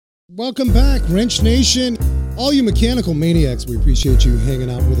Welcome back, Wrench Nation. All you mechanical maniacs, we appreciate you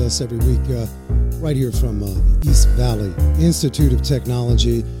hanging out with us every week right here from the East Valley Institute of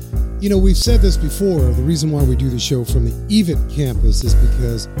Technology. You know, we've said this before. The reason why we do the show from the EVIT campus is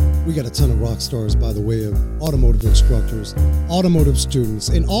because we got a ton of rock stars by the way of automotive instructors, automotive students,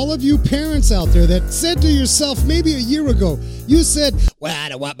 and all of you parents out there that said to yourself maybe a year ago, you said, well, I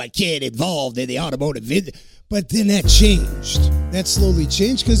don't want my kid involved in the automotive But then that changed. That slowly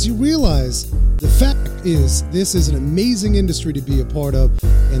changed because you realize the fact is this is an amazing industry to be a part of,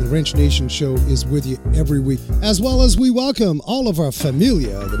 and the Wrench Nation show is with you every week. As well as we welcome all of our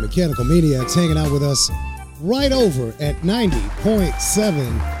familia, the mechanical maniacs, hanging out with us right over at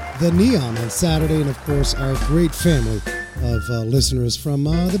 90.7 The Neon on Saturday, and of course our great family of listeners from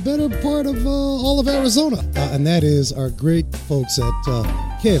the better part of all of Arizona, and that is our great folks at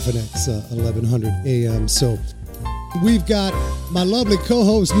KFNX 1100 AM. So we've got my lovely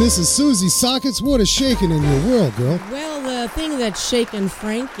co-host, Mrs. Susie Sockets. What is shaking in your world, girl? Well, the thing that's shaking,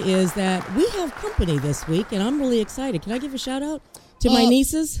 Frank, is that we have company this week, and I'm really excited. Can I give a shout-out to my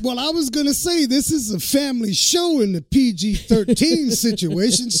nieces? Well, I was going to say, this is a family show in the PG-13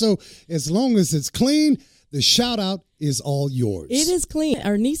 situation, so as long as it's clean, the shout-out is all yours. It is clean.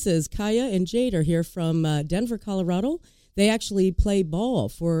 Our nieces, Kaya and Jade, are here from Denver, Colorado. They actually play ball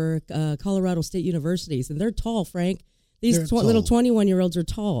for Colorado State Universities, and they're tall, Frank. These little 21-year-olds are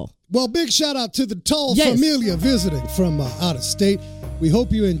tall. Well, big shout-out to the tall familia visiting from out of state. We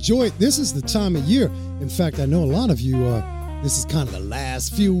hope you enjoy it. This is the time of year. In fact, I know a lot of you, this is kind of the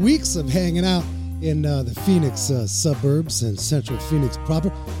last few weeks of hanging out in the Phoenix suburbs and central Phoenix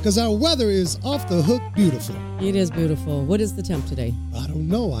proper, because our weather is off the hook beautiful. It is beautiful. What is the temp today? I don't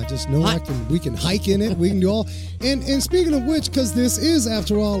know. I just know we can hike in it. We can do all. And speaking of which, because this is,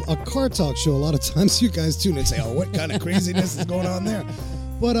 after all, a car talk show, a lot of times you guys tune in and say, oh, what kind of craziness is going on there?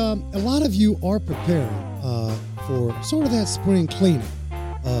 But a lot of you are preparing for sort of that spring cleaning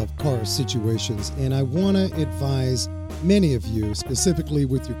of car situations. And I want to advise many of you, specifically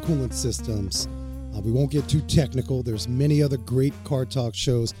with your coolant systems. We won't get too technical. There's many other great car talk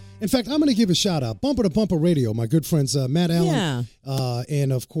shows. In fact, I'm going to give a shout out. Bumper to Bumper Radio, my good friends Matt Allen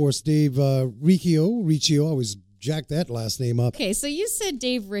and, of course, Dave Riccio. I always jack that last name up. Okay, so you said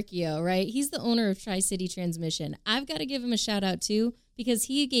Dave Riccio, right? He's the owner of Tri-City Transmission. I've got to give him a shout out, too, because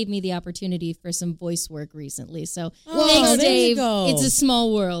he gave me the opportunity for some voice work recently. So thanks, Dave. It's a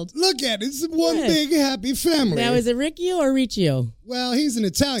small world. Look at it. It's one big happy family. Now, is it Riccio or Riccio? Well, he's an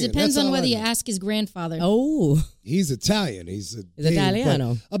Italian. Depends on whether you ask his grandfather. Oh. He's Italian. He's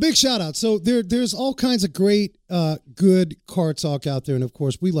Italiano. A big shout out. So there's all kinds of great, good car talk out there. And, of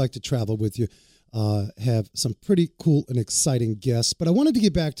course, we like to travel with you. Have some pretty cool and exciting guests. But I wanted to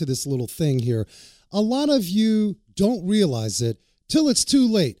get back to this little thing here. A lot of you don't realize it till it's too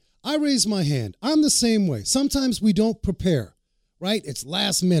late. I raise my hand. I'm the same way. Sometimes we don't prepare, right? It's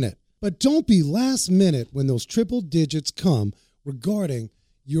last minute. But don't be last minute when those triple digits come regarding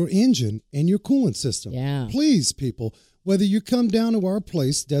your engine and your coolant system. Yeah. Please, people, whether you come down to our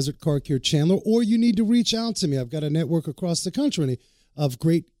place, Desert Car Care Chandler, or you need to reach out to me. I've got a network across the country of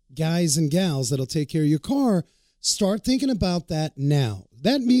great guys and gals that'll take care of your car. Start thinking about that now.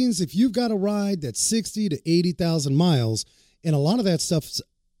 That means if you've got a ride that's 60 to 80,000 miles, and a lot of that stuff's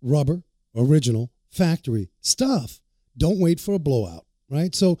rubber, original, factory stuff, don't wait for a blowout,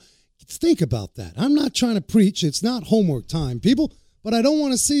 right? So think about that. I'm not trying to preach. It's not homework time, people, but I don't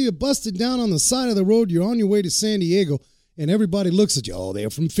want to see you busted down on the side of the road. You're on your way to San Diego, and everybody looks at you. Oh, they're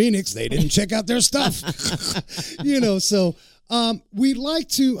from Phoenix. They didn't check out their stuff. So we'd like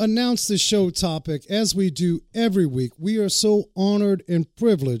to announce the show topic as we do every week. We are so honored and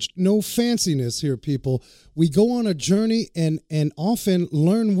privileged. No fanciness here, people. We go on a journey and often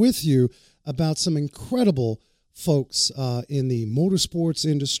learn with you about some incredible folks in the motorsports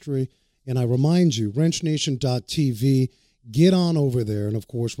industry. And I remind you, wrenchnation.tv, get on over there. And, of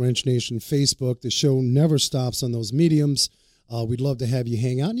course, Wrench Nation Facebook. The show never stops on those mediums. We'd love to have you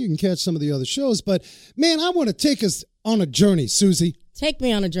hang out. And you can catch some of the other shows. But, man, I want to take us on a journey, Susie. Take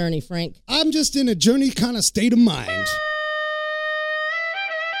me on a journey, Frank. I'm just in a journey kind of state of mind.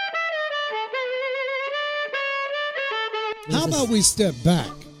 How about we step back?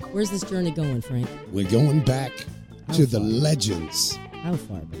 Where's this journey going, Frank? We're going back to the legends. How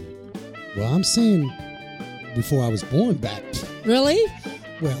far back? Well, I'm saying before I was born back. Really?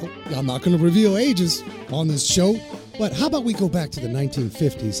 Well, I'm not going to reveal ages on this show, but how about we go back to the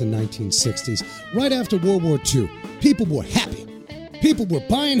 1950s and 1960s? Right after World War II, people were happy. People were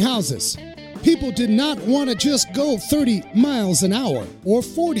buying houses. People did not want to just go 30 miles an hour or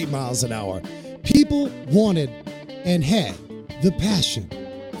 40 miles an hour. People wanted and had the passion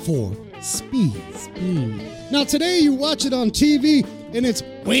for speed. Now, today you watch it on TV, and it's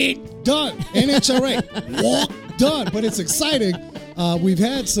wait, done. NHRA, walk, done. But it's exciting. We've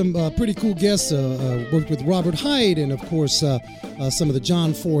had some pretty cool guests, worked with Robert Hyde and, of course, some of the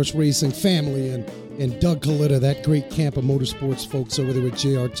John Forrest Racing family and Doug Coletta, that great camp of motorsports folks over there with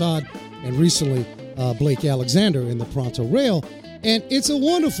J.R. Todd, and recently Blake Alexander in the Pronto Rail. And it's a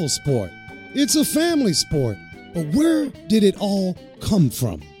wonderful sport. It's a family sport. But where did it all come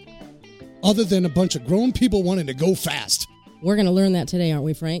from? Other than a bunch of grown people wanting to go fast. We're going to learn that today, aren't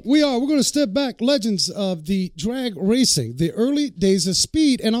we, Frank? We are. We're going to step back legends of the drag racing, the early days of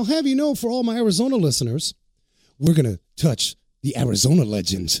speed. And I'll have you know, for all my Arizona listeners, we're going to touch the Arizona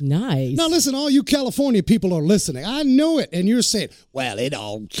legends. Nice. Now, listen, all you California people are listening. I know it. And you're saying, well, it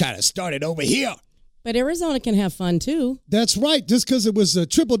all kind of started over here. But Arizona can have fun, too. That's right. Just because it was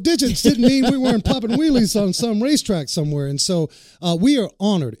triple digits didn't mean we weren't popping wheelies on some racetrack somewhere. And so we are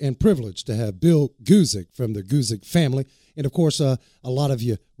honored and privileged to have Bill Guzik from the Guzik family. And, of course, a lot of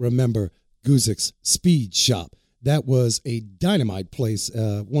you remember Guzik's Speed Shop. That was a dynamite place,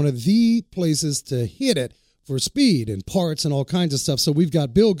 one of the places to hit it for speed and parts and all kinds of stuff. So we've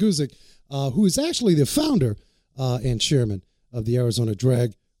got Bill Guzik, who is actually the founder and chairman of the Arizona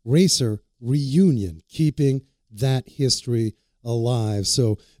Drag Racer Reunion, keeping that history alive.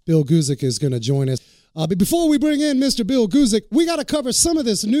 So Bill Guzik is going to join us. But before we bring in Mr. Bill Guzik, we got to cover some of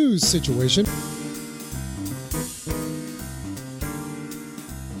this news situation.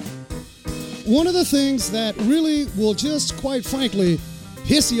 One of the things that really will just, quite frankly,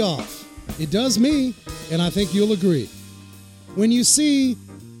 piss you off, it does me, and I think you'll agree, when you see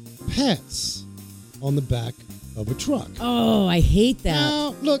pets on the back of a truck. Oh, I hate that.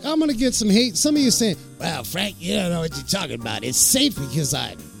 Now, look, I'm going to get some hate. Some of you saying, well, Frank, you don't know what you're talking about. It's safe because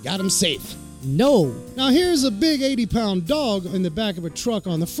I got him safe. No. Now, here's a big 80-pound dog in the back of a truck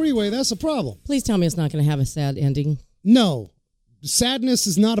on the freeway. That's a problem. Please tell me it's not going to have a sad ending. No. Sadness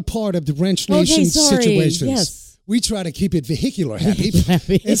is not a part of the Wrench Nation situations. Yes. We try to keep it vehicular happy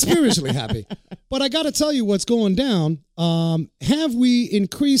and spiritually happy. But I got to tell you what's going down. Have we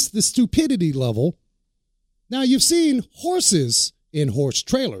increased the stupidity level? Now, you've seen horses in horse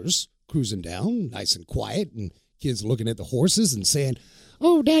trailers cruising down, nice and quiet, and kids looking at the horses and saying,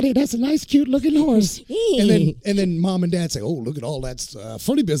 oh, Daddy, that's a nice, cute-looking horse. and then mom and dad say, oh, look at all that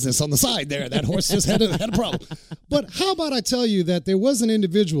funny business on the side there. That horse just had a problem. But how about I tell you that there was an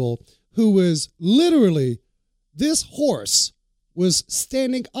individual who was literally, this horse was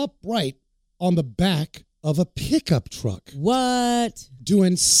standing upright on the back of a pickup truck. What?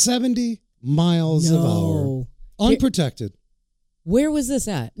 Doing 70 miles an hour. Unprotected. Where was this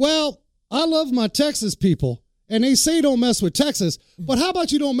at? Well, I love my Texas people. And they say don't mess with Texas, but how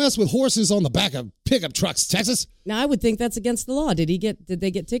about you don't mess with horses on the back of pickup trucks, Texas? Now, I would think that's against the law. Did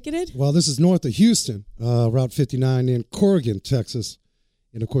they get ticketed? Well, this is north of Houston, Route 59 in Corrigan, Texas.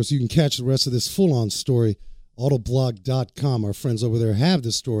 And, of course, you can catch the rest of this full-on story, autoblog.com. Our friends over there have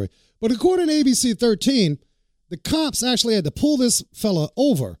this story. But according to ABC 13, the cops actually had to pull this fella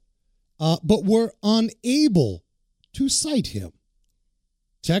over, but were unable to cite him.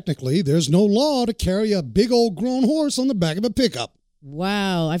 Technically, there's no law to carry a big old grown horse on the back of a pickup.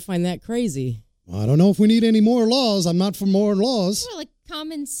 Wow, I find that crazy. I don't know if we need any more laws. I'm not for more laws. Well, like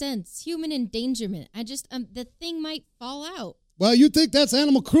common sense, human endangerment. I just, the thing might fall out. Well, you think that's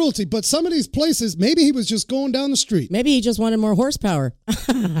animal cruelty, but some of these places, maybe he was just going down the street. Maybe he just wanted more horsepower.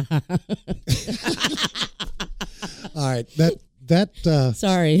 All right,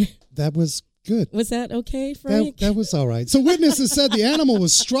 Sorry. That was good. Was that okay, Frank? That was all right. So witnesses said the animal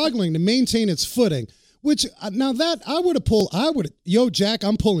was struggling to maintain its footing, which now that yo, Jack,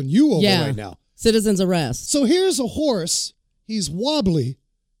 I'm pulling you over right now. Citizens arrest. So here's a horse. He's wobbly.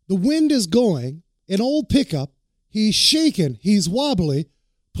 The wind is going. An old pickup. He's shaking. He's wobbly.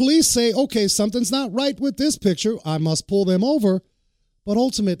 Police say, okay, something's not right with this picture. I must pull them over. But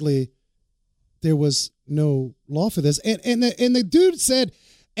ultimately, there was no law for this. And the dude said,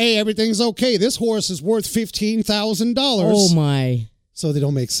 hey, everything's okay. This horse is worth $15,000. Oh, my. So they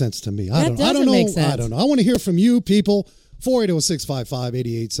don't make sense to me. I don't know. Make sense. I don't know. I want to hear from you people.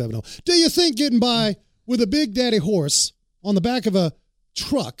 480-655-8870. Do you think getting by with a Big Daddy horse on the back of a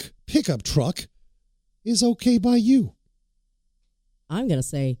truck, pickup truck, is okay by you? I'm going to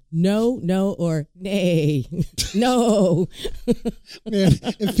say no, or nay. No. Man,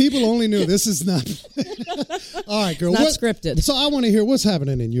 if people only knew, this is not. All right, girl. It's not scripted. So I want to hear what's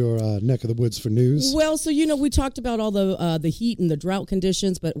happening in your neck of the woods for news. Well, so, we talked about all the heat and the drought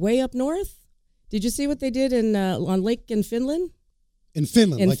conditions, but way up north, did you see what they did on Lake in Finland? In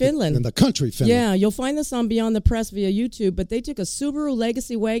Finland. In Finland. In the country Finland. Yeah, you'll find this on Beyond the Press via YouTube, but they took a Subaru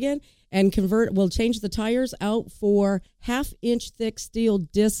Legacy wagon and change the tires out for half-inch thick steel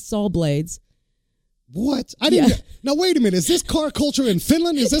disc saw blades. What? I didn't. Yeah. Now, wait a minute. Is this car culture in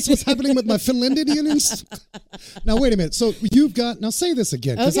Finland? Is this what's happening with my Finlandians? Now, wait a minute. So you've got, now say this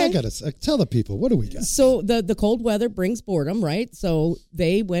again, because I got to tell the people, what do we got? So the cold weather brings boredom, right? So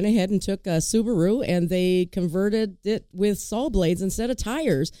they went ahead and took a Subaru and they converted it with saw blades instead of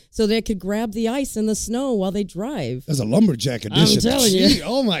tires so they could grab the ice and the snow while they drive. As a lumberjack edition. I'm telling you.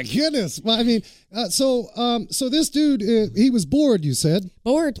 Oh, my goodness. Well, I mean, so this dude, he was bored, you said?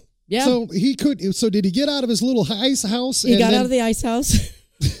 Bored. Yeah. So he could. So did he get out of his little ice house? He got out of the ice house.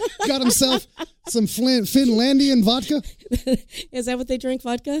 Got himself some Finlandian vodka. Is that what they drink?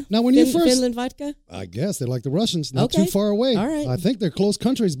 Vodka? Now, when you first Finland vodka, I guess they're like the Russians, not too far away. All right. I think they're close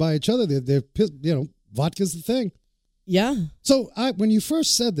countries by each other. They're vodka's the thing. Yeah. So when you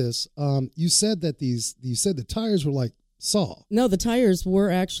first said this, you said that you said the tires were like saw. No, the tires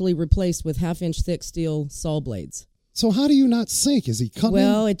were actually replaced with half-inch thick steel saw blades. So how do you not sink? Is he cutting?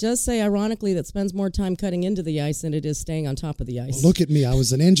 Well, it does say, ironically, that spends more time cutting into the ice than it is staying on top of the ice. Well, look at me. I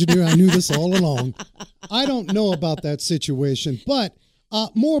was an engineer. I knew this all along. I don't know about that situation, but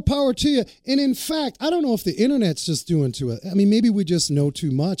more power to you. And in fact, I don't know if the internet's just doing to it. I mean, maybe we just know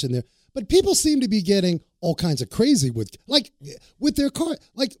too much in there. But people seem to be getting all kinds of crazy with their car.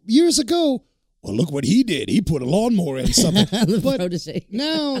 Like years ago, well, look what he did. He put a lawnmower in something. But protege.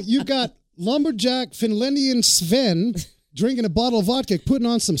 Now you've got lumberjack Finlandian Sven drinking a bottle of vodka, putting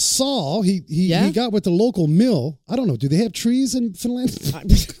on some saw. He got with the local mill. I don't know. Do they have trees in Finland?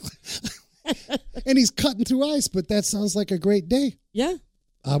 And he's cutting through ice, but that sounds like a great day. Yeah.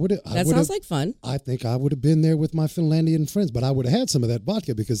 That sounds like fun. I think I would have been there with my Finlandian friends, but I would have had some of that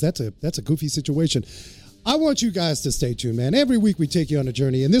vodka because that's a goofy situation. I want you guys to stay tuned, man. Every week we take you on a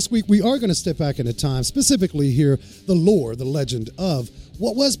journey, and this week we are going to step back into time, specifically hear the lore, the legend of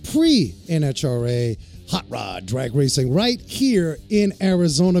what was pre-NHRA hot rod drag racing right here in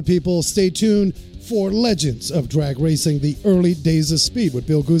Arizona, people. Stay tuned for Legends of Drag Racing, the early days of speed with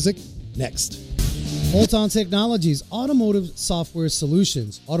Bill Guzik next. Bolt-On Technologies, automotive software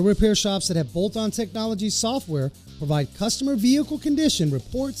solutions. Auto repair shops that have Bolt-On Technology software provide customer vehicle condition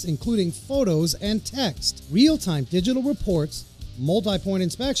reports, including photos and text, real-time digital reports, multi-point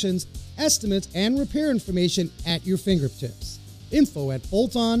inspections, estimates, and repair information at your fingertips. Info at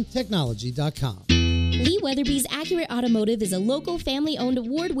boltontechnology.com. Lee Weatherby's Accurate Automotive is a local family-owned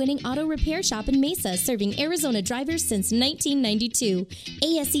award-winning auto repair shop in Mesa serving Arizona drivers since 1992.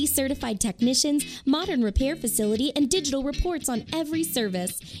 ASE-certified technicians, modern repair facility, and digital reports on every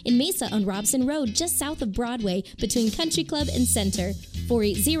service. In Mesa on Robson Road, just south of Broadway, between Country Club and Center.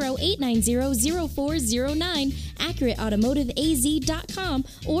 480-890-0409, AccurateAutomotiveAZ.com,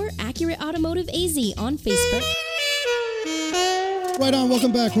 or Accurate Automotive AZ on Facebook. Right on.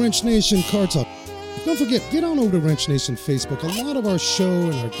 Welcome back, Wrench Nation Car Talk. Don't forget, get on over to Wrench Nation Facebook. A lot of our show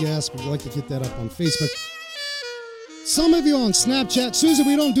and our guests, we'd like to get that up on Facebook. Some of you on Snapchat. Susan,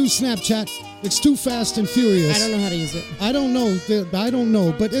 we don't do Snapchat. It's too fast and furious. I don't know how to use it. I don't know.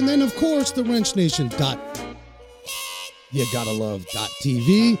 But, and then, of course, the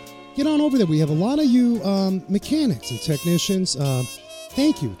wrenchnation.TV. Get on over there. We have a lot of you mechanics and technicians.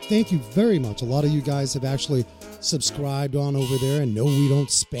 Thank you. Thank you very much. A lot of you guys have actually subscribed on over there, and no, we don't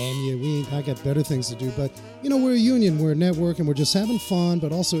spam you. I got better things to do, but we're a union, we're a network, and we're just having fun,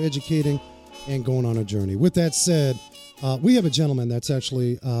 but also educating and going on a journey. With that said, we have a gentleman that's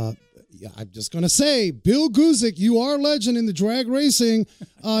actually, I'm just going to say, Bill Guzik, you are a legend in the drag racing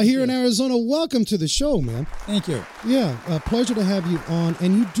here in Arizona. Welcome to the show, man. Thank you. Yeah, a pleasure to have you on,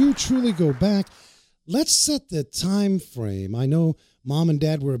 and you do truly go back. Let's set the time frame. I know Mom and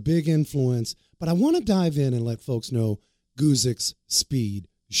Dad were a big influence, but I want to dive in and let folks know Guzik's Speed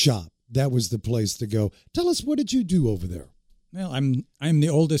Shop. That was the place to go. Tell us, what did you do over there? Well, I'm the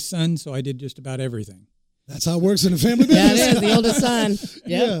oldest son, so I did just about everything. That's how it works in a family business. That is, the oldest son.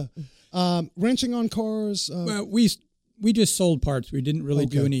 Yeah. Wrenching on cars? Well, we just sold parts. We didn't really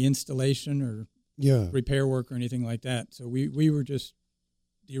do any installation or repair work or anything like that. So we were just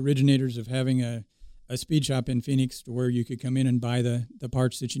the originators of having a speed shop in Phoenix to where you could come in and buy the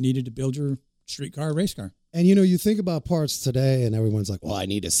parts that you needed to build your street car, race car. And, you think about parts today and everyone's like, well, I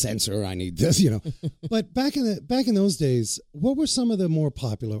need a sensor. I need this, But back in those days, what were some of the more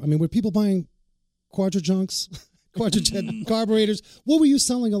popular? I mean, were people buying Quadrajunks, Quadrajet carburetors? What were you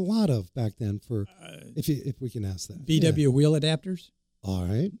selling a lot of back then for, if we can ask that? VW wheel adapters. All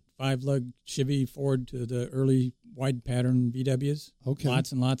right. 5-lug Chevy Ford to the early wide pattern VWs. Okay.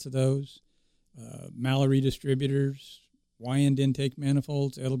 Lots and lots of those. Mallory distributors, Wyand intake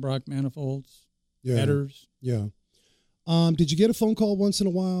manifolds, Edelbrock manifolds, headers. Yeah. Did you get a phone call once in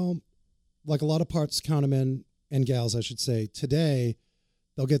a while? Like a lot of parts countermen and gals, I should say, today,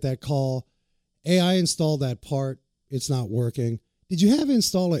 they'll get that call. Hey, I installed that part. It's not working. Did you have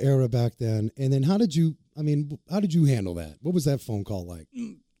installer error back then? And then how did you handle that? What was that phone call like?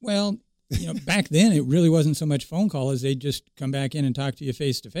 Well, back then it really wasn't so much phone call as they'd just come back in and talk to you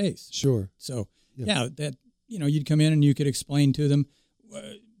face to face. Sure. So, that, you'd come in and you could explain to them.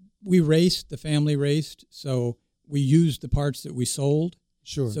 The family raced, so we used the parts that we sold.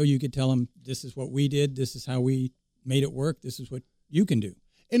 Sure. So you could tell them, this is what we did, this is how we made it work, this is what you can do.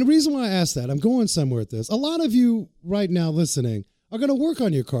 And the reason why I asked that, I'm going somewhere with this. A lot of you right now listening are going to work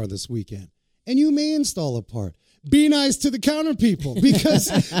on your car this weekend, and you may install a part. Be nice to the counter people because,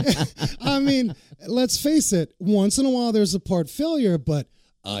 let's face it, once in a while there's a part failure, but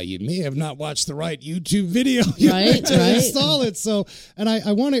you may have not watched the right YouTube video to install it. So, and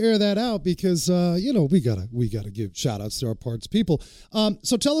I want to air that out because, we gotta give shout outs to our parts people.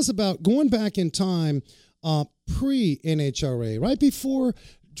 So tell us about going back in time, pre-NHRA, right before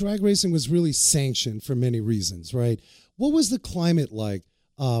drag racing was really sanctioned for many reasons, right? What was the climate like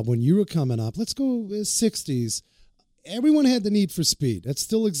when you were coming up? Let's go 60s. Everyone had the need for speed. That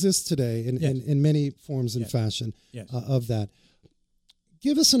still exists today in many forms and fashion of that.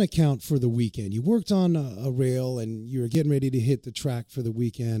 Give us an account for the weekend. You worked on a rail and you were getting ready to hit the track for the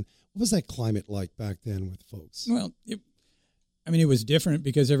weekend. What was that climate like back then with folks? Well, it was different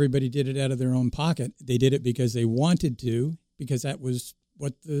because everybody did it out of their own pocket. They did it because they wanted to, because that was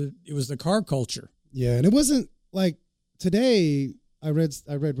it was the car culture. Yeah, and it wasn't like today. I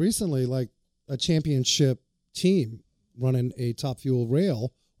read recently like a championship team running a Top Fuel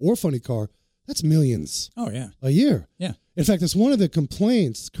rail or funny car. That's millions. Oh yeah, a year. Yeah. In fact, it's one of the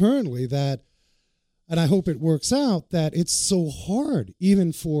complaints currently that, and I hope it works out, that it's so hard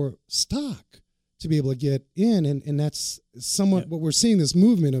even for stock to be able to get in, and that's somewhat what we're seeing, this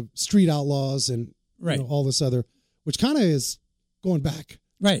movement of street outlaws and all this other, which kind of is going back.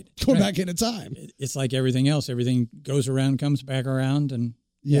 Right. Going back into time. It's like everything else. Everything goes around, comes back around, and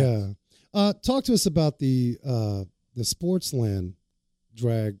talk to us about the Sportsland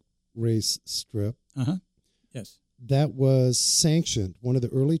drag race strip. Yes. That was sanctioned. One of the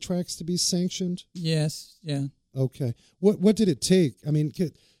early tracks to be sanctioned? Yes. Yeah. Okay. What did it take? I mean,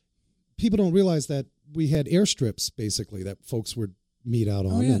 people don't realize that we had airstrips, basically, that folks would meet out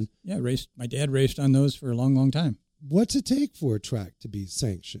on. Oh, yeah. My dad raced on those for a long, long time. What's it take for a track to be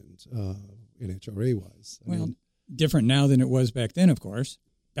sanctioned, NHRA-wise? Different now than it was back then, of course.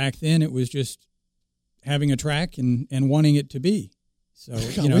 Back then, it was just having a track and wanting it to be. So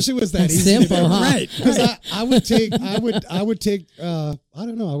I wish it was that easy. Simple, huh? Right? Because I would take I would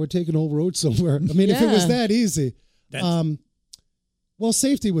take an old road somewhere. I mean, if it was that easy. Well,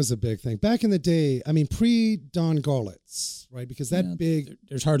 safety was a big thing back in the day. I mean, pre-Don Garlits, right? Because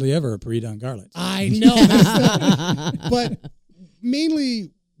there's hardly ever a pre-Don Garlits. I know, but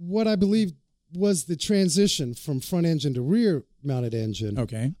mainly what I believe was the transition from front engine to rear mounted engine.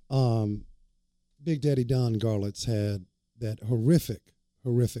 Okay. Big Daddy Don Garlits had that horrific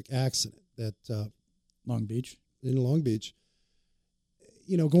accident that in Long Beach,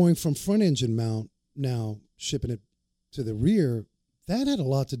 going from front engine mount now shipping it to the rear, that had a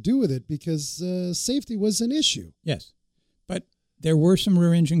lot to do with it because safety was an issue. Yes, but there were some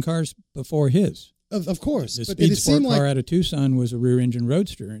rear engine cars before his. Of course, the Speed Sport car out of Tucson was a rear engine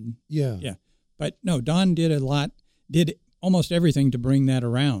roadster, and yeah. But no, Don did almost everything to bring that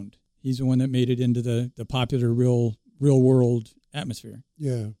around. He's the one that made it into the popular real world atmosphere.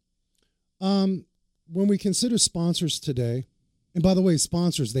 Yeah. When we consider sponsors today, and by the way,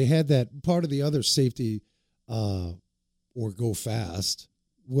 sponsors, they had that part of the other safety or go fast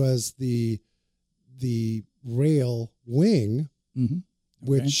was the rail wing,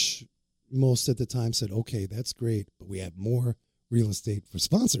 which most at the time said, okay, that's great, but we have more real estate for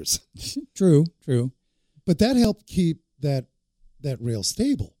sponsors. True. But that helped keep that rail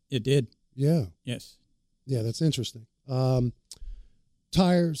stable. It did. Yeah. Yes. Yeah, that's interesting.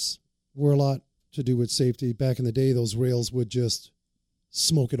 Tires were a lot to do with safety. Back in the day, those rails would just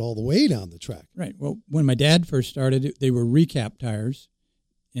smoke it all the way down the track. Right. Well, when my dad first started, they were recap tires,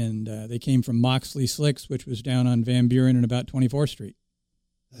 and they came from Moxley Slicks, which was down on Van Buren and about 24th Street.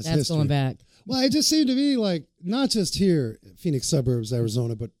 That's going back. Well, it just seemed to me like not just here, Phoenix suburbs,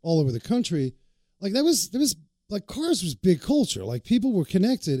 Arizona, but all over the country. Like there was like cars was big culture. Like people were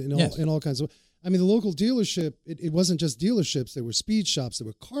connected in all kinds of. I mean, the local dealership. It wasn't just dealerships. There were speed shops. There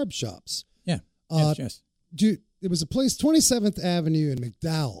were carb shops. Yeah. Yes. Dude, it was a place 27th Avenue in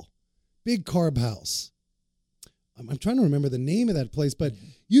McDowell, big carb house. I'm trying to remember the name of that place, but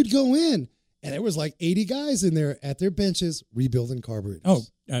you'd go in and there was like 80 guys in there at their benches rebuilding carburetors. Oh,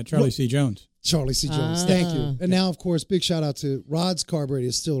 Charlie C. Jones. Charlie C. Jones, thank you. And now, of course, big shout out to Rod's Carburetor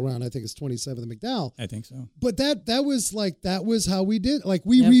is still around. I think it's 27th and McDowell. I think so. But that was how we did. Like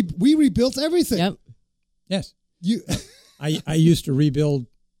we rebuilt everything. Yep. Yes. I used to rebuild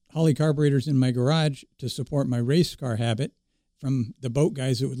Holley carburetors in my garage to support my race car habit from the boat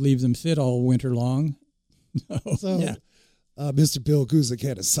guys that would leave them sit all winter long. Mr. Bill Guzik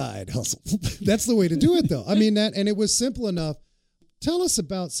had a side hustle. That's the way to do it, though. I mean, and it was simple enough. Tell us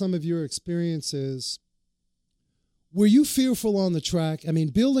about some of your experiences. Were you fearful on the track? I mean,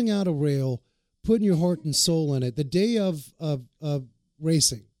 building out a rail, putting your heart and soul in it, the day of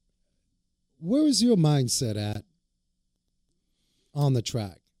racing, where was your mindset at on the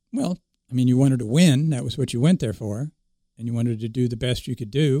track? Well, I mean, you wanted to win. That was what you went there for. And you wanted to do the best you could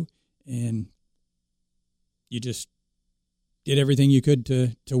do. And you just did everything you could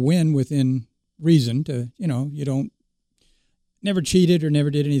to win within reason. You never cheated or never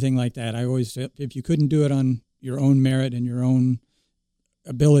did anything like that. I always said if you couldn't do it on your own merit and your own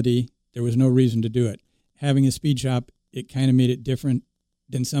ability, there was no reason to do it. Having a speed shop, it kind of made it different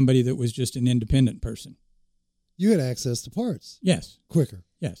than somebody that was just an independent person. You had access to parts. Yes. Quicker.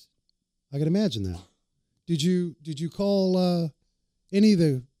 Yes. I can imagine that. Did you call any of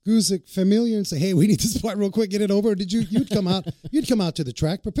the Guzik familiar and say, "Hey, we need this part real quick, get it over"? Or did you'd come out to the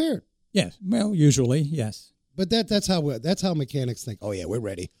track prepared? Yes. Well, usually, yes. But that's how mechanics think. Oh yeah, we're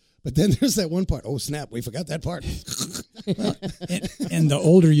ready. But then there's that one part. Oh snap, we forgot that part. and the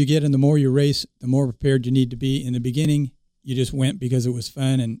older you get and the more you race, the more prepared you need to be. In the beginning, you just went because it was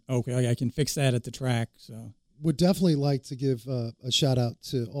fun and okay, I can fix that at the track. So would definitely like to give a shout out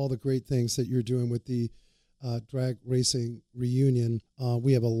to all the great things that you're doing with the drag racing reunion.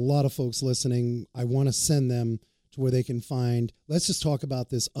 We have a lot of folks listening. I want to send them to where they can find. Let's just talk about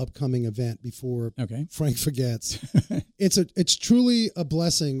this upcoming event before Frank forgets. It's truly a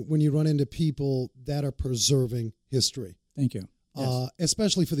blessing when you run into people that are preserving history. Thank you. Yes.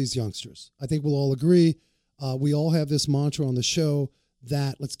 Especially for these youngsters. I think we'll all agree. We all have this mantra on the show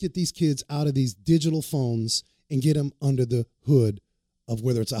that let's get these kids out of these digital phones and get them under the hood of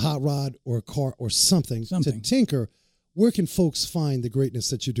whether it's a hot rod or a car or something. To tinker. Where can folks find the greatness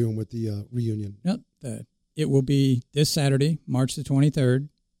that you're doing with the reunion? Yep. It will be this Saturday, March the 23rd,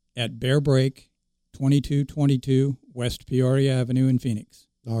 at Bear Break, 2222 West Peoria Avenue in Phoenix.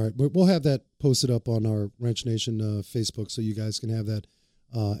 All right. We'll have that posted up on our Wrench Nation Facebook so you guys can have that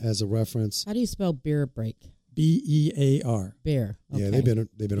as a reference. How do you spell Bear Break? Bear. Bear. Okay. Yeah, they've been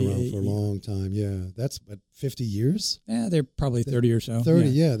around for a long time. Yeah, that's 50 years. Yeah, they're probably 30 or so. 30.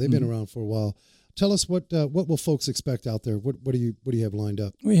 Yeah, they've been around for a while. Tell us what will folks expect out there? What do you have lined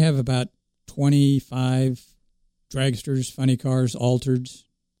up? We have about 25 dragsters, funny cars, altereds.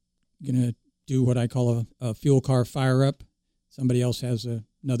 Going to do what I call a fuel car fire up. Somebody else has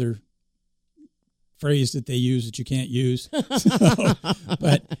another phrase that they use that you can't use.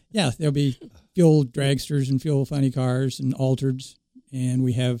 But yeah, there'll be fuel dragsters and fuel funny cars and altereds. And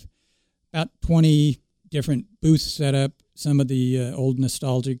we have about 20 different booths set up. Some of the old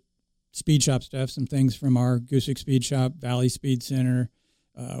nostalgic speed shop stuff, some things from our Guzik Speed Shop, Valley Speed Center,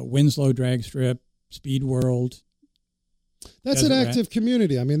 Winslow Drag Strip, Speed World. That's an active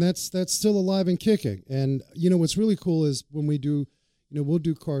community. I mean, that's still alive and kicking. And, what's really cool is when we do, we'll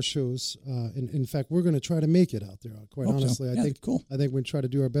do car shows. And in fact, we're going to try to make it out there, quite honestly. So. Yeah, I think we'll try to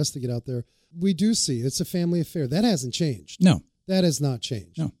do our best to get out there. We do see it's a family affair. That hasn't changed. No. That has not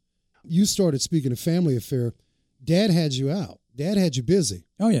changed. No. You started, speaking of family affair, Dad had you out. Dad had you busy.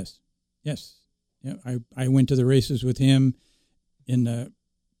 Oh, yes. Yes. Yeah, I went to the races with him in the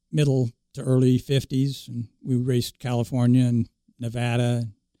middle to early 50s, and we raced California and Nevada,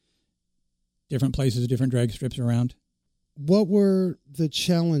 different places, different drag strips around. What were the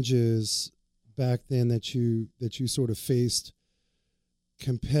challenges back then that you sort of faced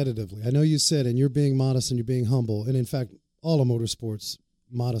competitively? I know you said, and you're being modest and you're being humble, and in fact, all of motorsports,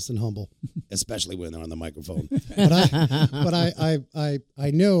 modest and humble, especially when they're on the microphone. But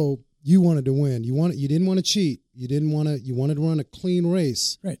I know you wanted to win. You didn't want to cheat. You wanted to run a clean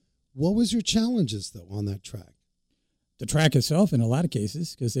race. Right. What was your challenges though on that track? The track itself, in a lot of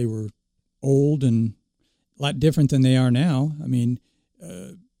cases, because they were old and a lot different than they are now. I mean,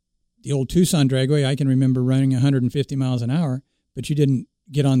 the old Tucson Dragway, I can remember running 150 miles an hour, but you didn't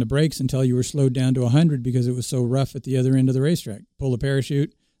get on the brakes until you were slowed down to 100 because it was so rough at the other end of the racetrack. Pull the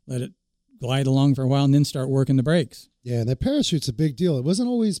parachute, let it glide along for a while, and then start working the brakes. Yeah, and that parachute's a big deal. It wasn't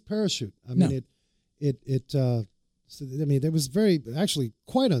always parachute. I mean, it was very, actually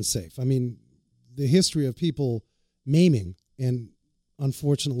quite unsafe. I mean, the history of people maiming and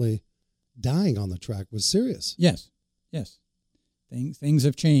unfortunately dying on the track was serious. Yes. Things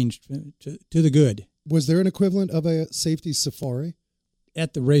have changed to the good. Was there an equivalent of a safety safari?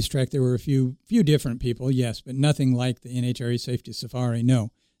 At the racetrack, there were a few different people, yes, but nothing like the NHRA Safety Safari.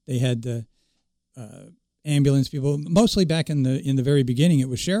 No, they had the ambulance people. Mostly back in the very beginning, it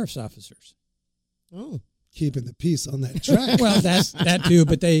was sheriff's officers. Oh, keeping the peace on that track. Well, that too,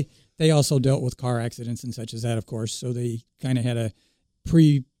 but they also dealt with car accidents and such as that, of course. So they kind of had a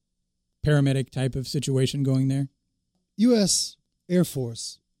pre-paramedic type of situation going there. U.S. Air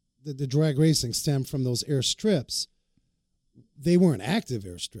Force, the drag racing stemmed from those airstrips. They weren't active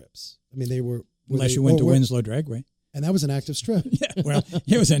airstrips. I mean, they were... Unless you went to Winslow Dragway. And that was an active strip. Yeah, well,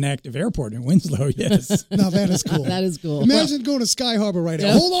 it was an active airport in Winslow, yes. Now, that is cool. That is cool. Imagine going to Sky Harbor right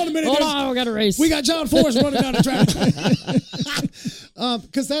now. Hold on a minute. Hold on, we got a race. We got John Force running down the track.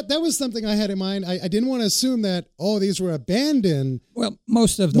 Because that was something I had in mind. I didn't want to assume that, these were abandoned. Well,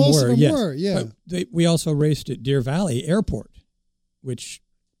 most of them were, yeah. But we also raced at Deer Valley Airport, which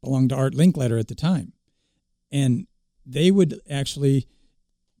belonged to Art Linkletter at the time. And they would actually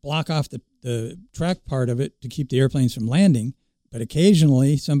block off the track part of it to keep the airplanes from landing, but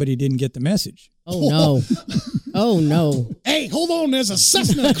occasionally somebody didn't get the message. Oh, no. Oh, no. Hey, hold on, there's a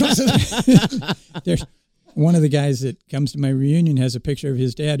Cessna across There's one of the guys that comes to my reunion has a picture of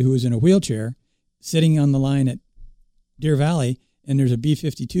his dad who was in a wheelchair sitting on the line at Deer Valley, and there's a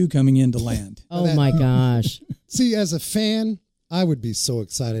B-52 coming in to land. Oh, my gosh. See, as a fan, I would be so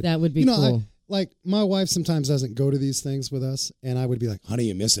excited. That would be cool. Like, my wife sometimes doesn't go to these things with us, and I would be like, honey,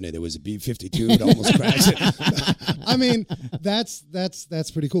 you're missing it. There was a B-52 that almost crashed. I mean, that's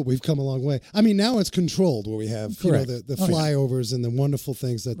pretty cool. We've come a long way. I mean, now it's controlled where we have the flyovers and the wonderful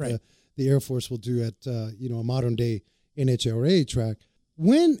things that the Air Force will do at a modern-day NHRA track.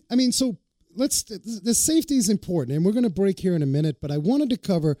 The safety is important, and we're going to break here in a minute, but I wanted to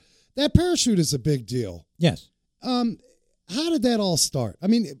cover that parachute is a big deal. Yes. How did that all start? I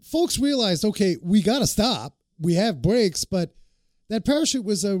mean, folks realized, okay, we got to stop. We have brakes, but that parachute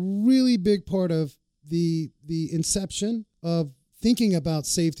was a really big part of the inception of thinking about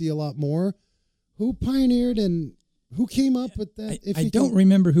safety a lot more. Who pioneered and who came up with that? I don't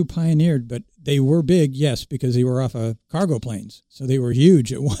remember who pioneered, but they were big, yes, because they were off of cargo planes. So they were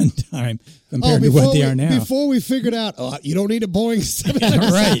huge at one time compared to what they are now. Before we figured out, you don't need a Boeing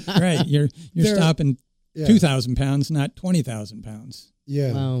 737. Right. You're stopping 2,000 pounds, not 20,000 pounds.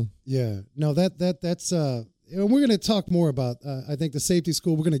 Yeah. Wow. Yeah. No, that's we're going to talk more about, I think, the safety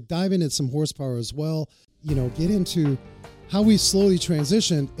school. We're going to dive into some horsepower as well, get into how we slowly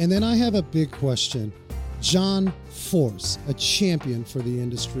transitioned. And then I have a big question. John Force, a champion for the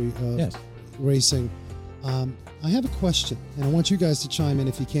industry of racing. I have a question, and I want you guys to chime in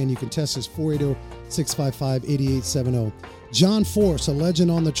if you can. You can test us, 480-655-8870. John Force, a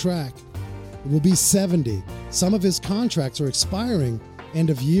legend on the track. It will be 70. Some of his contracts are expiring end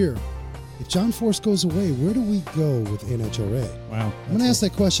of year. If John Force goes away, where do we go with NHRA? Wow. I'm going to ask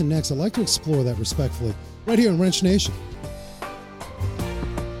that question next. I'd like to explore that respectfully right here in Wrench Nation.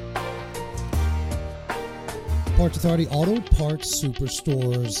 Parts Authority Auto Parts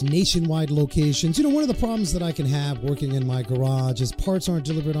Superstores, nationwide locations. One of the problems that I can have working in my garage is parts aren't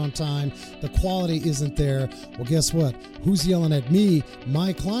delivered on time. The quality isn't there. Well, guess what? Who's yelling at me?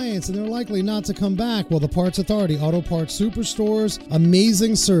 My clients, and they're likely not to come back. Well, the Parts Authority Auto Parts Superstores,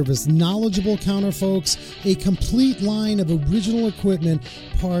 amazing service, knowledgeable counter folks, a complete line of original equipment,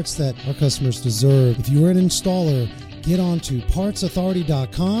 parts that our customers deserve. If you're an installer, get on to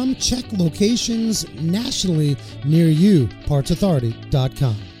partsauthority.com. Check locations nationally near you.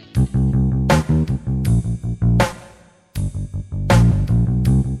 Partsauthority.com.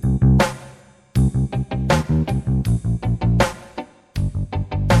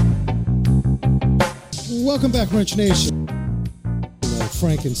 Welcome back, Wrench Nation.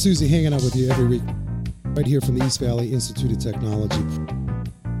 Frank and Susie hanging out with you every week right here from the East Valley Institute of Technology.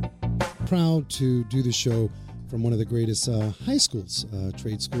 Proud to do the show from one of the greatest high schools,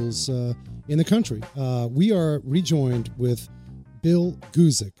 trade schools in the country. We are rejoined with Bill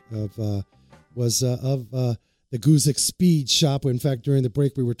Guzik of the Guzik Speed Shop. In fact, during the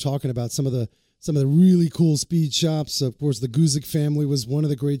break, we were talking about some of the really cool speed shops. Of course, the Guzik family was one of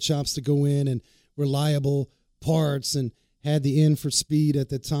the great shops to go in, and reliable parts, and had the in for speed at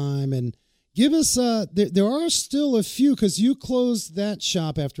the time. And give us there are still a few, because you closed that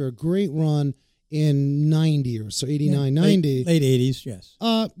shop after a great run in 90 or so, 89, 90. Late 80s, yes.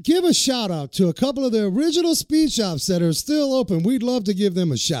 Give a shout out to a couple of the original speed shops that are still open. We'd love to give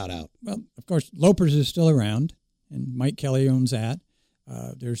them a shout out. Well, of course, Lopers is still around, and Mike Kelly owns that.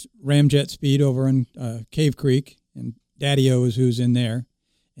 There's Ramjet Speed over in Cave Creek and Daddy-O is who's in there.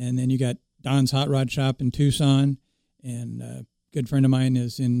 And then you got Don's Hot Rod Shop in Tucson, and a good friend of mine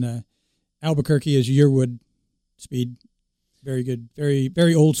is in Albuquerque is Yearwood Speed. Very good, very,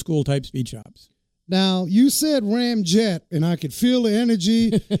 very old school type speed shops. Now, you said Ramjet, and I could feel the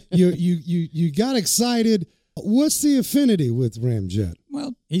energy. You got excited. What's the affinity with Ramjet?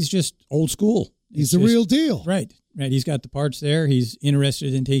 Well, he's just old school. He's the real deal. Right. He's got the parts there. He's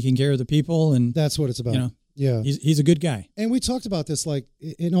interested in taking care of the people, and that's what it's about. Yeah, he's a good guy. And we talked about this, like,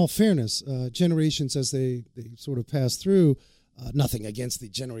 in all fairness, generations as they sort of pass through. Nothing against the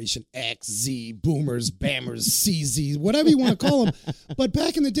Generation X, Z, Boomers, Bammers, CZ, whatever you want to call them. But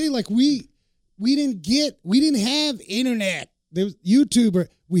back in the day, like we didn't have internet. There was YouTube,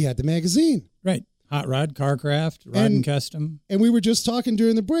 we had the magazine. Right. Hot Rod, Carcraft, Rod and Custom. And we were just talking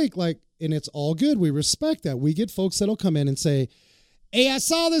during the break, like, and it's all good. We respect that. We get folks that'll come in and say, hey, I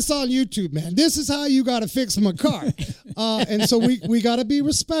saw this on YouTube, man. This is how you got to fix my car. And so we got to be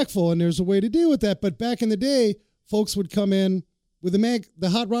respectful, and there's a way to deal with that. But back in the day, folks would come in with the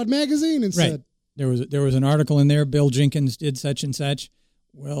Hot Rod magazine and said, there was an article in there, Bill Jenkins did such and such.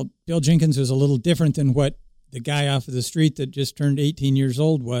 Well, Bill Jenkins was a little different than what the guy off of the street that just turned 18 years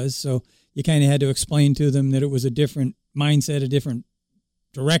old was. So you kind of had to explain to them that it was a different mindset, a different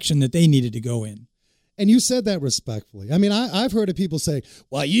direction that they needed to go in. And you said that respectfully. I mean, I've heard of people say,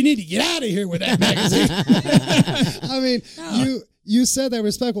 well, you need to get out of here with that magazine. I mean, you said that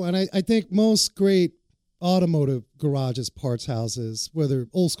respectful. And I think most great automotive garages, parts houses, whether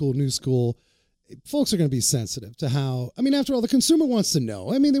old school, new school, folks are going to be sensitive to how, I mean, after all, the consumer wants to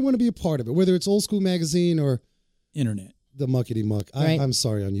know. I mean, they want to be a part of it, whether it's old school magazine or internet. The muckety muck. Right. I'm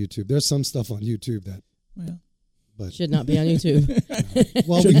sorry on YouTube. There's some stuff on YouTube that should not be on YouTube.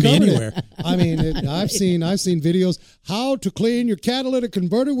 Well, shouldn't be anywhere. I mean, I've seen videos how to clean your catalytic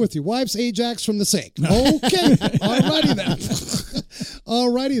converter with your wife's Ajax from the sink. Okay,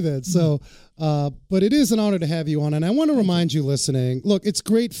 alrighty then. So, but it is an honor to have you on, and I want to remind you listening. Look, it's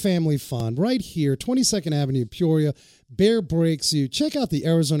great family fun right here, 22nd Avenue, Peoria. Bear breaks you. Check out the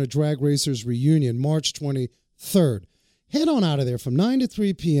Arizona Drag Racers reunion, March 23rd. Head on out of there from 9 to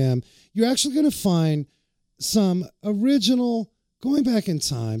 3 p.m. You're actually going to find some original, going back in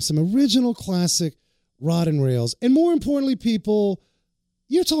time, some original classic rod and rails. And more importantly, people,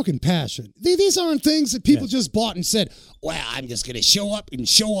 you're talking passion. These aren't things that people just bought and said, well, I'm just going to show up and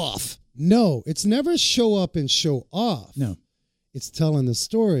show off. No, it's never show up and show off. No. It's telling the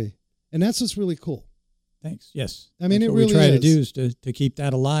story. And that's what's really cool. Thanks. Yes. I mean, that's it really is. What we try to do is to keep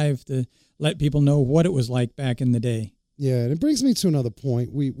that alive, to let people know what it was like back in the day. Yeah, and it brings me to another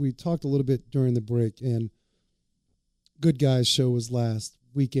point. We talked a little bit during the break, and Good Guys show was last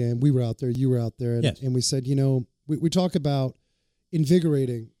weekend. We were out there, you were out there, and we said, we talk about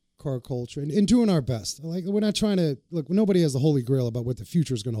invigorating car culture and doing our best. Like, we're not trying to, look, nobody has the holy grail about what the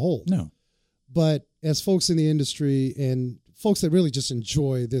future is going to hold. No. But as folks in the industry and folks that really just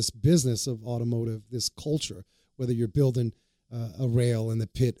enjoy this business of automotive, this culture, whether you're building a rail in the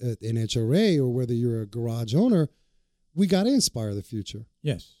pit at NHRA or whether you're a garage owner, we got to inspire the future.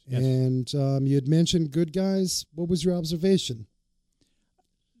 Yes. And you had mentioned Good Guys. What was your observation?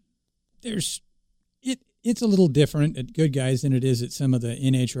 It's a little different at Good Guys than it is at some of the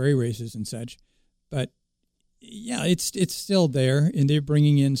NHRA races and such. But, yeah, it's still there, and they're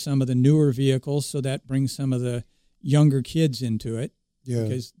bringing in some of the newer vehicles, so that brings some of the younger kids into it. Yeah.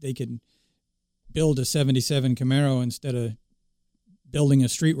 Because they can build a 77 Camaro instead of building a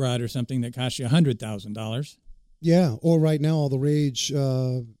street rod or something that costs you $100,000. Yeah, or right now all the rage,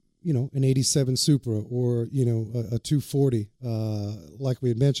 an 87 Supra or, a 240. Like we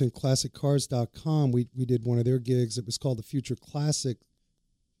had mentioned, ClassicCars.com, we did one of their gigs. It was called the Future Classics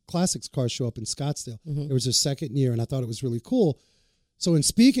Car Show up in Scottsdale. Mm-hmm. It was their second year, and I thought it was really cool. So in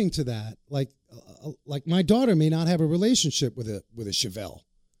speaking to that, like my daughter may not have a relationship with a Chevelle.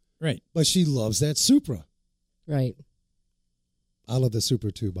 Right. But she loves that Supra. Right. I love the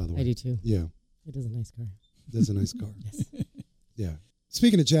Supra too, by the way. I do too. Yeah. It is a nice car. That's a nice car. Yes. Yeah.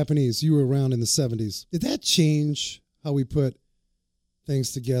 Speaking of Japanese, you were around in the 70s. Did that change how we put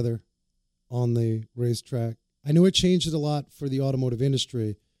things together on the racetrack? I know it changed it a lot for the automotive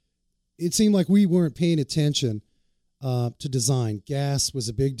industry. It seemed like we weren't paying attention to design. Gas was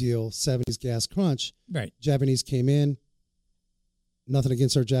a big deal, 70s gas crunch. Right. Japanese came in. Nothing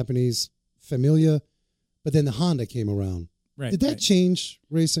against our Japanese familia. But then the Honda came around. Right. Did that change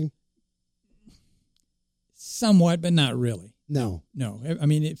racing? Somewhat, but not really. No. I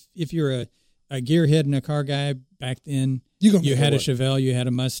mean, if you're a gearhead and a car guy back then, you had a Chevelle, you had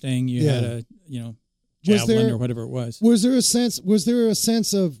a Mustang, you had a Javelin or whatever it was. Was there a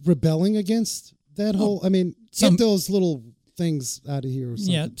sense of rebelling against that whole? I mean, get those little things out of here or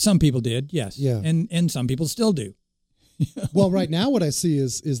something. Yeah, some people did, yes. Yeah. And some people still do. Well, right now what I see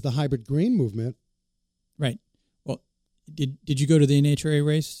is the hybrid green movement. Right. Well, did you go to the NHRA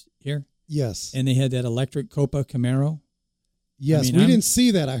race here? Yes. And they had that electric Copa Camaro? Yes, we didn't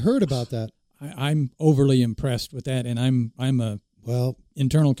see that. I heard about that. I'm overly impressed with that, and I'm a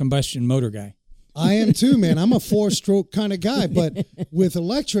internal combustion motor guy. I am too, man. I'm a 4-stroke kind of guy, but with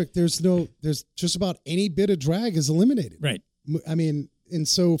electric, there's just about any bit of drag is eliminated. Right. I mean, and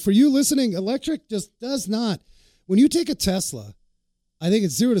so for you listening, electric just does not. When you take a Tesla, I think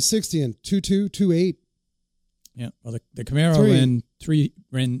it's 0 to 60 in 2.8. Yeah. Well, the Camaro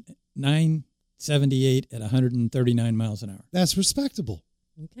ran 978 at 139 miles an hour. That's respectable.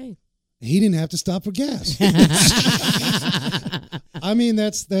 Okay. He didn't have to stop for gas. I mean,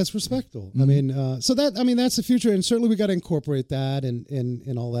 that's respectable. Mm-hmm. I mean, that's the future, and certainly we got to incorporate that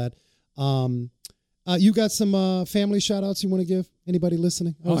and all that. You got some family shout outs you want to give? Anybody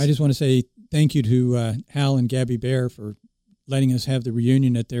listening? I just want to say thank you to Hal and Gabby Bear for letting us have the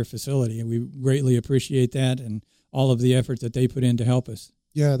reunion at their facility, and we greatly appreciate that and all of the effort that they put in to help us.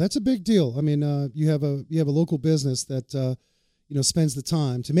 Yeah, that's a big deal. I mean, you have a local business that spends the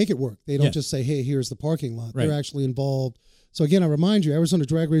time to make it work. They don't just say, "Hey, here's the parking lot." Right. They're actually involved. So again, I remind you, Arizona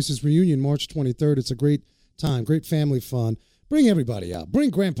Drag Races reunion, March 23rd. It's a great time, great family fun. Bring everybody out. Bring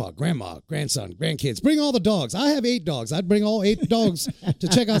grandpa, grandma, grandson, grandkids. Bring all the dogs. I have 8 dogs. I'd bring all 8 dogs to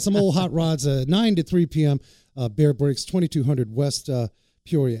check out some old hot rods. 9 to 3 p.m. Bear Breaks, 2200 West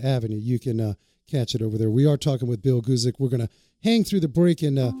Peoria Avenue. You can catch it over there. We are talking with Bill Guzik. We're going to hang through the break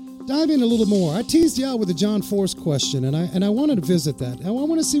and dive in a little more. I teased you out with the John Force question, and I wanted to visit that. I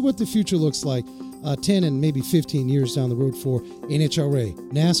want to see what the future looks like 10 and maybe 15 years down the road for NHRA,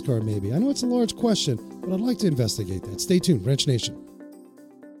 NASCAR maybe. I know it's a large question, but I'd like to investigate that. Stay tuned. Wrench Nation.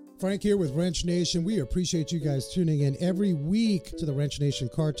 Frank here with Wrench Nation. We appreciate you guys tuning in every week to the Wrench Nation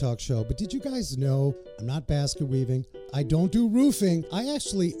Car Talk Show. But did you guys know I'm not basket weaving? I don't do roofing. I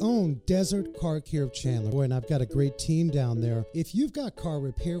actually own Desert Car Care of Chandler. Boy, and I've got a great team down there. If you've got car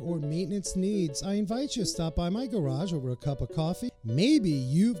repair or maintenance needs, I invite you to stop by my garage over a cup of coffee. Maybe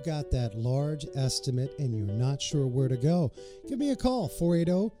you've got that large estimate and you're not sure where to go. Give me a call,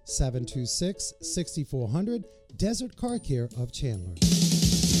 480-726-6400, Desert Car Care of Chandler.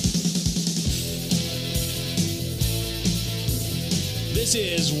 This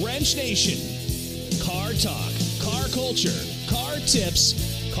is Wrench Nation. Car talk, car culture, car tips,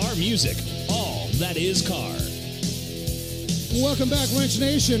 car music, all that is car. Welcome back, Wrench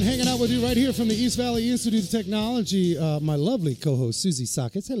Nation. Hanging out with you right here from the East Valley Institute of Technology. My lovely co-host, Susie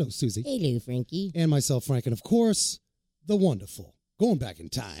Sockets. Hello, Susie. Hello, Frankie. And myself, Frank. And, of course, the wonderful, going back in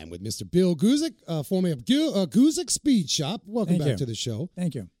time with Mr. Bill Guzik, formerly of Guzik Speed Shop. Welcome back to the show.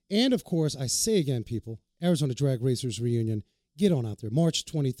 Thank you. And, of course, I say again, people, Arizona Drag Racers Reunion. Get on out there, March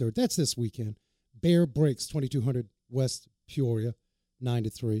 23rd. That's this weekend. Bear Breaks, 2200 West Peoria, 9 to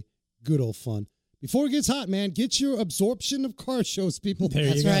 3. Good old fun. Before it gets hot, man, get your absorption of car shows, people.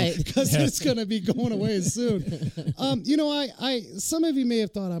 That's right. Because it's going to be going away soon. Some of you may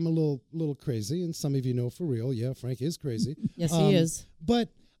have thought I'm a little crazy, and some of you know for real. Yeah, Frank is crazy. Yes, he is. But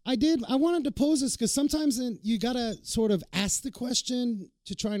I wanted to pose this because sometimes you got to sort of ask the question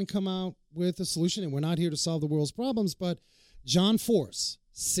to try and come out with a solution, and we're not here to solve the world's problems, but John Force,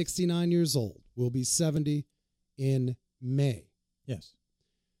 69 years old, will be 70 in May. Yes.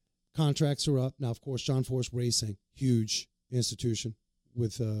 Contracts are up. Now, of course, John Force Racing, huge institution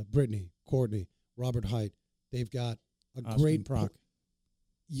with Brittany, Courtney, Robert Height. They've got a Austin great Prock.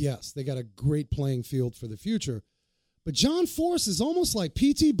 Yes, they got a great playing field for the future. But John Force is almost like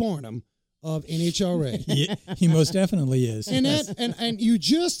P.T. Barnum of NHRA. He most definitely is. And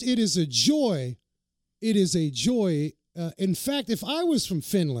it is a joy. It is a joy. In fact, if I was from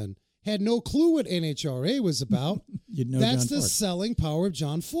Finland, had no clue what NHRA was about, you'd know that's John the Force. selling power of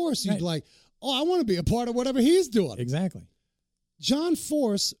John Force. You'd be like, oh, I want to be a part of whatever he's doing. Exactly. John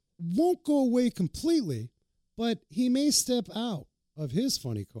Force won't go away completely, but he may step out of his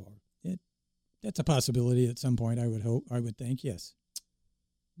funny car. That's a possibility at some point, I would think, yes.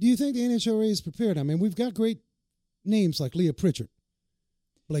 Do you think the NHRA is prepared? I mean, we've got great names like Leah Pritchard,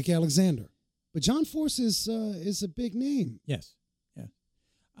 Blake Alexander. But John Force is a big name. Yes, yeah.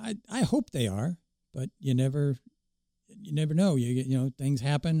 I hope they are, but you never know. You know things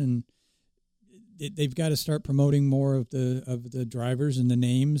happen, and they've got to start promoting more of the drivers and the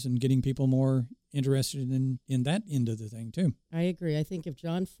names, and getting people more interested in that end of the thing too. I agree. I think if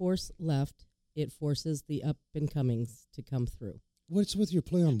John Force left, it forces the up and comings to come through. What's with your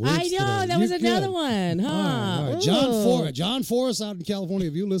play on words? I know today? that was another one, huh? All right. John Forrest out in California.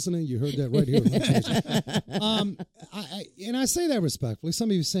 If you're listening, you heard that right here. And I say that respectfully. Some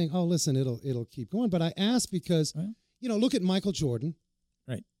of you saying, "Oh, listen, it'll keep going," but I ask because look at Michael Jordan.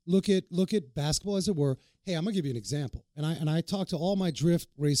 Right. Look at basketball as it were. Hey, I'm gonna give you an example, and I talk to all my drift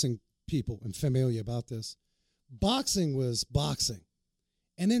racing people and familiar about this. Boxing was boxing,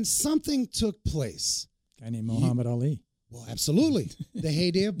 and then something took place. A guy named Muhammad Ali. Well, absolutely. The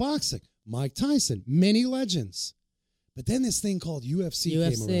heyday of boxing. Mike Tyson, many legends. But then this thing called UFC came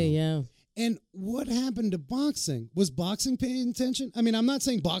around. Yeah. And what happened to boxing? Was boxing paying attention? I mean, I'm not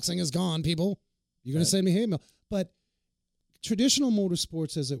saying boxing is gone, people. You're going to send me hate mail. But traditional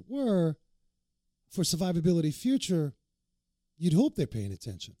motorsports, as it were, for survivability future, you'd hope they're paying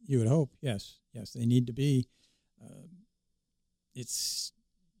attention. You would hope, yes. Yes, they need to be.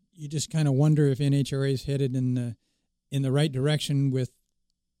 You just kind of wonder if NHRA is headed in the right direction with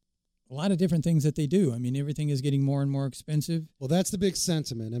a lot of different things that they do. I mean, everything is getting more and more expensive. Well, that's the big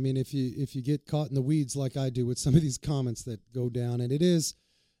sentiment. I mean, if you get caught in the weeds like I do with some of these comments that go down, and it is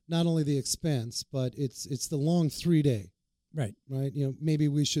not only the expense, but it's the long 3-day. Right. Right. Maybe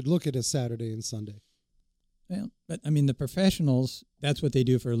we should look at a Saturday and Sunday. Well, but I mean, the professionals, that's what they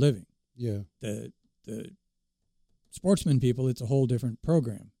do for a living. Yeah. The sportsman people, it's a whole different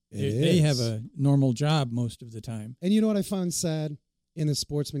program. They have a normal job most of the time. And you know what I find sad in the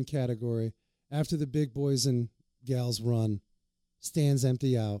sportsman category? After the big boys and gals run, stands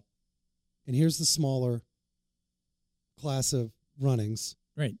empty out, and here's the smaller class of runnings.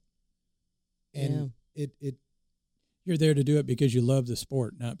 Right. And it you're there to do it because you love the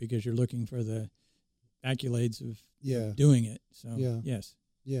sport, not because you're looking for the accolades of doing it. So yes.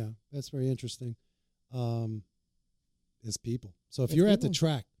 Yeah, that's very interesting. As people. So if you're at the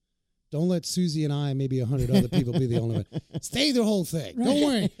track, don't let Susie and I, maybe 100 other people, be the only one. Stay the whole thing. Right. Don't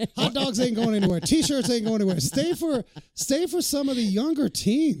worry. Hot dogs ain't going anywhere. T-shirts ain't going anywhere. Stay for some of the younger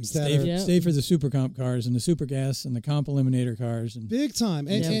teams. Stay for the Super Comp cars and the Super Gas and the Comp Eliminator cars. And big time.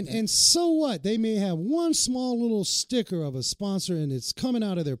 And so what? They may have one small little sticker of a sponsor and it's coming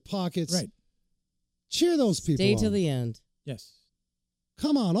out of their pockets. Right. Cheer those people Stay on. to the end. Yes.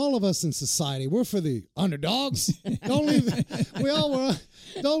 Come on, all of us in society, we're for the underdogs. Don't leave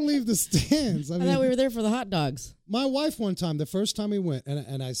the stands. I thought we were there for the hot dogs. My wife one time, the first time we went,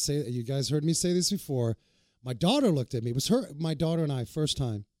 and I say, you guys heard me say this before, my daughter looked at me. It was my daughter and I first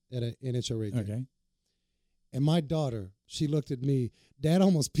time at an NHRA game. Okay. And my daughter, she looked at me. Dad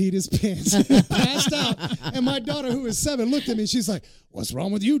almost peed his pants, passed out. And my daughter, who is 7, looked at me. She's like, "What's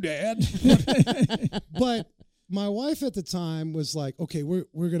wrong with you, Dad?" But my wife at the time was like, "Okay, we're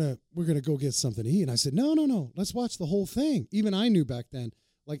gonna go get something to eat." And I said, No, let's watch the whole thing. Even I knew back then,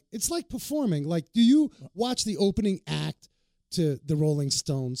 like it's like performing. Like, do you watch the opening act to the Rolling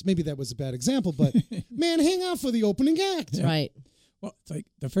Stones? Maybe that was a bad example, but man, hang out for the opening act. Yeah. Right. Well, it's like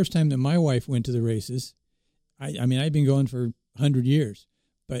the first time that my wife went to the races. I mean, I've been going for 100 years,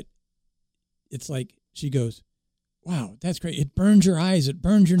 but it's like she goes, "Wow, that's great. It burns your eyes. It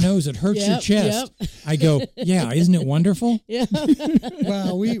burns your nose. It hurts your chest." Yep. I go, "Yeah, isn't it wonderful?" Yeah.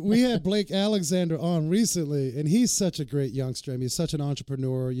 Wow, we had Blake Alexander on recently, and he's such a great youngster. I mean, he's such an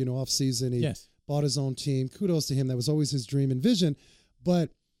entrepreneur, off season. He bought his own team. Kudos to him. That was always his dream and vision.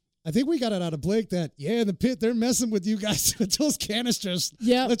 But I think we got it out of Blake that, in the pit, they're messing with you guys with those canisters.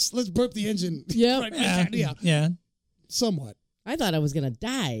 Yeah. Let's burp the engine. Yeah. Right. Yeah. Somewhat. I thought I was going to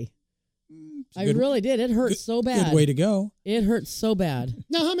die. I really did. It hurt so bad. Good way to go. It hurt so bad.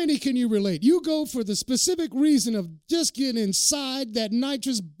 Now, how many can you relate? You go for the specific reason of just getting inside that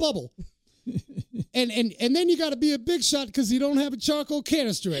nitrous bubble. and then you got to be a big shot because you don't have a charcoal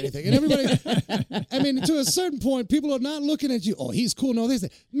canister or anything. And everybody, I mean, to a certain point, people are not looking at you. "Oh, he's cool." No, they say,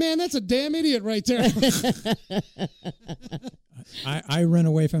 "Man, that's a damn idiot right there." I run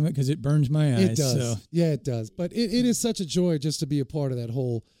away from it because it burns my eyes. It does. So. Yeah, it does. But it is such a joy just to be a part of that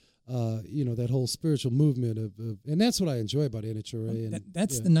whole, that whole spiritual movement of and that's what I enjoy about NHRA. And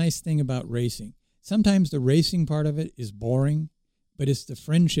that's the nice thing about racing. Sometimes the racing part of it is boring, but it's the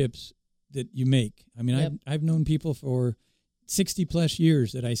friendships that you make. I mean, I've known people for 60 plus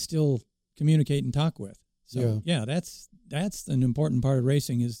years that I still communicate and talk with. So that's an important part of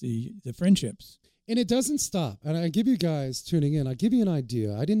racing is the friendships. And it doesn't stop. And I give you guys tuning in, I give you an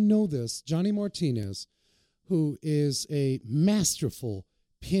idea. I didn't know this. Johnny Martinez, who is a masterful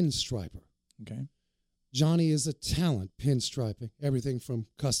pinstriper. Okay. Johnny is a talent pinstriping, everything from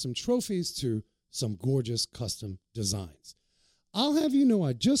custom trophies to some gorgeous custom designs. I'll have you know,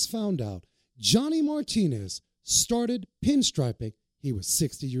 I just found out Johnny Martinez started pinstriping. He was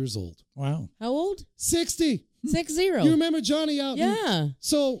 60 years old. Wow. How old? 60. 6-0. You remember Johnny out? Yeah.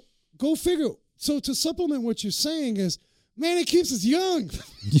 So go figure. So to supplement what you're saying is, man, it keeps us young.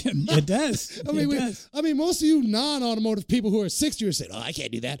 Yeah, it does. I mean, most of you non-automotive people who are 60 are saying, "Oh, I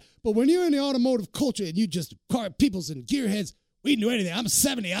can't do that." But when you're in the automotive culture and you just car peoples and gearheads, we can do anything. I'm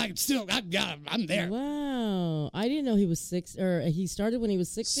 70. I'm there. Wow, I didn't know he was 6, or he started when he was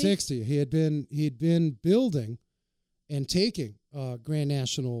 60. 60. He'd been building and taking Grand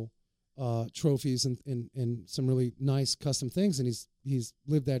National trophies and some really nice custom things, and he's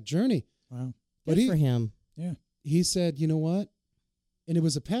lived that journey. Wow, but good for him. Yeah. He said, you know what? And it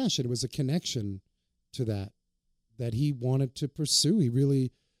was a passion. It was a connection to that he wanted to pursue. He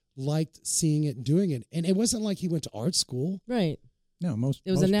really liked seeing it and doing it. And it wasn't like he went to art school. Right. No, most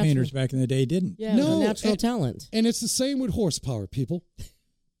painters back in the day didn't. Yeah, no, it was a natural talent. And it's the same with horsepower, people.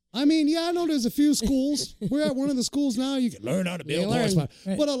 I mean, yeah, I know there's a few schools. We're at one of the schools now. You can learn how to build horsepower.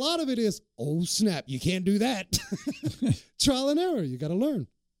 Right. But a lot of it is, oh, snap, you can't do that. Trial and error. You got to learn.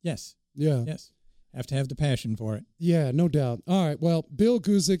 Yes. Yeah. Yes. Have to have the passion for it. Yeah, no doubt. All right. Well, Bill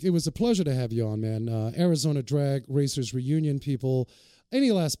Guzik, it was a pleasure to have you on, man. Arizona Drag Racers Reunion people.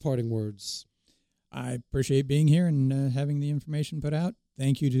 Any last parting words? I appreciate being here and having the information put out.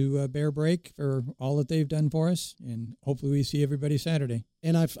 Thank you to Bear Brake for all that they've done for us, and hopefully we see everybody Saturday.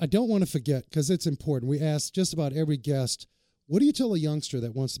 And I don't want to forget, because it's important. We ask just about every guest, what do you tell a youngster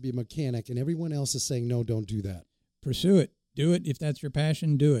that wants to be a mechanic and everyone else is saying, no, don't do that? Pursue it. Do it. If that's your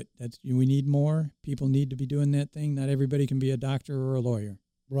passion, do it. We need more. People need to be doing that thing. Not everybody can be a doctor or a lawyer.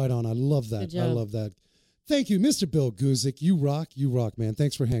 Right on. I love that. Good job. I love that. Thank you, Mr. Bill Guzik. You rock, man.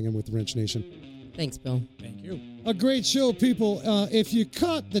 Thanks for hanging with the Wrench Nation. Thanks, Bill. Thank you. A great show, people. If you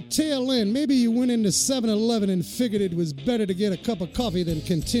caught the tail end, maybe you went into 7-Eleven and figured it was better to get a cup of coffee than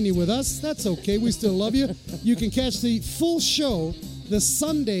continue with us. That's okay. We still love you. You can catch the full show, the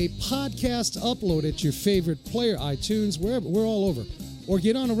Sunday podcast upload at your favorite player, iTunes, wherever. We're all over. Or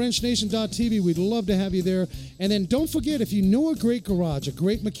get on to wrenchnation.tv. We'd love to have you there. And then don't forget, if you know a great garage, a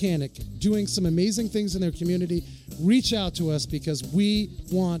great mechanic doing some amazing things in their community, reach out to us because we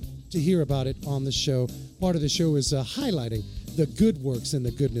want to hear about it on the show. Part of the show is highlighting the good works and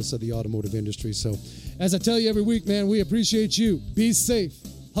the goodness of the automotive industry. So as I tell you every week, man, we appreciate you. Be safe,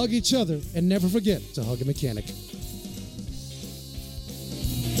 hug each other, and never forget to hug a mechanic.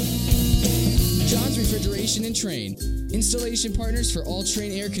 John's Refrigeration and Train. Installation partners for all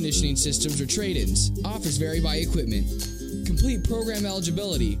Train air conditioning systems or trade-ins. Offers vary by equipment. Complete program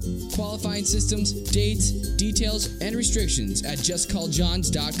eligibility, qualifying systems, dates, details, and restrictions at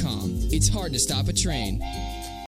justcalljohns.com. It's hard to stop a train.